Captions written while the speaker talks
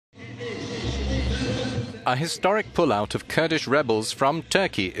A historic pullout of Kurdish rebels from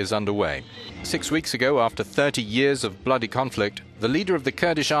Turkey is underway. 6 weeks ago, after 30 years of bloody conflict, the leader of the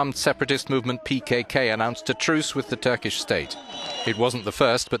Kurdish armed separatist movement PKK announced a truce with the Turkish state. It wasn't the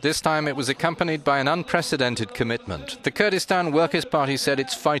first, but this time it was accompanied by an unprecedented commitment. The Kurdistan Workers' Party said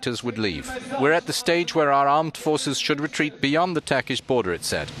its fighters would leave. We're at the stage where our armed forces should retreat beyond the Turkish border, it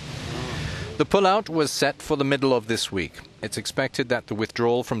said. The pullout was set for the middle of this week. It's expected that the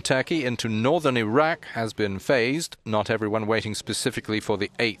withdrawal from Turkey into northern Iraq has been phased, not everyone waiting specifically for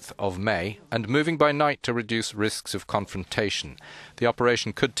the 8th of May, and moving by night to reduce risks of confrontation. The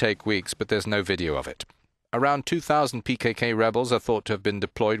operation could take weeks, but there's no video of it. Around 2,000 PKK rebels are thought to have been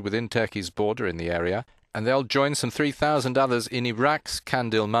deployed within Turkey's border in the area, and they'll join some 3,000 others in Iraq's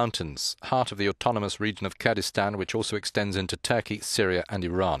Qandil mountains, heart of the autonomous region of Kurdistan, which also extends into Turkey, Syria and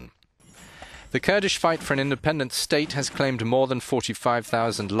Iran. The Kurdish fight for an independent state has claimed more than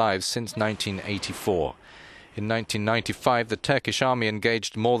 45,000 lives since 1984. In 1995, the Turkish army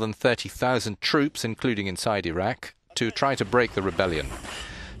engaged more than 30,000 troops, including inside Iraq, to try to break the rebellion.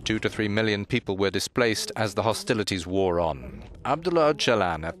 2 to 3 million people were displaced as the hostilities wore on. Abdullah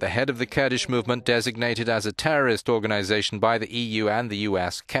Öcalan, at the head of the Kurdish movement designated as a terrorist organization by the EU and the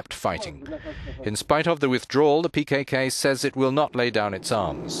US, kept fighting. In spite of the withdrawal, the PKK says it will not lay down its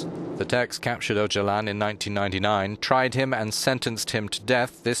arms. The Turks captured Öcalan in 1999, tried him and sentenced him to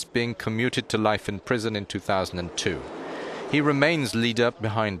death, this being commuted to life in prison in 2002. He remains leader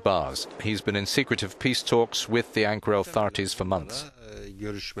behind bars. He's been in secretive peace talks with the Ankara authorities for months.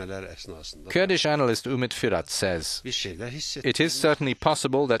 Kurdish analyst Umit Firat says, "It is certainly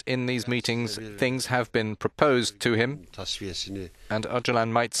possible that in these meetings things have been proposed to him, and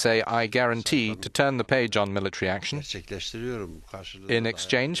Öcalan might say, 'I guarantee to turn the page on military action in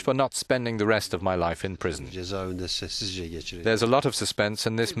exchange for not spending the rest of my life in prison.' There's a lot of suspense,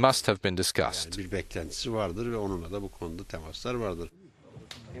 and this must have been discussed."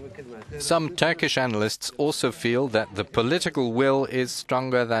 Some Turkish analysts also feel that the political will is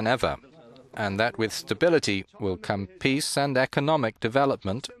stronger than ever, and that with stability will come peace and economic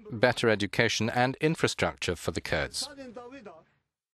development, better education and infrastructure for the Kurds.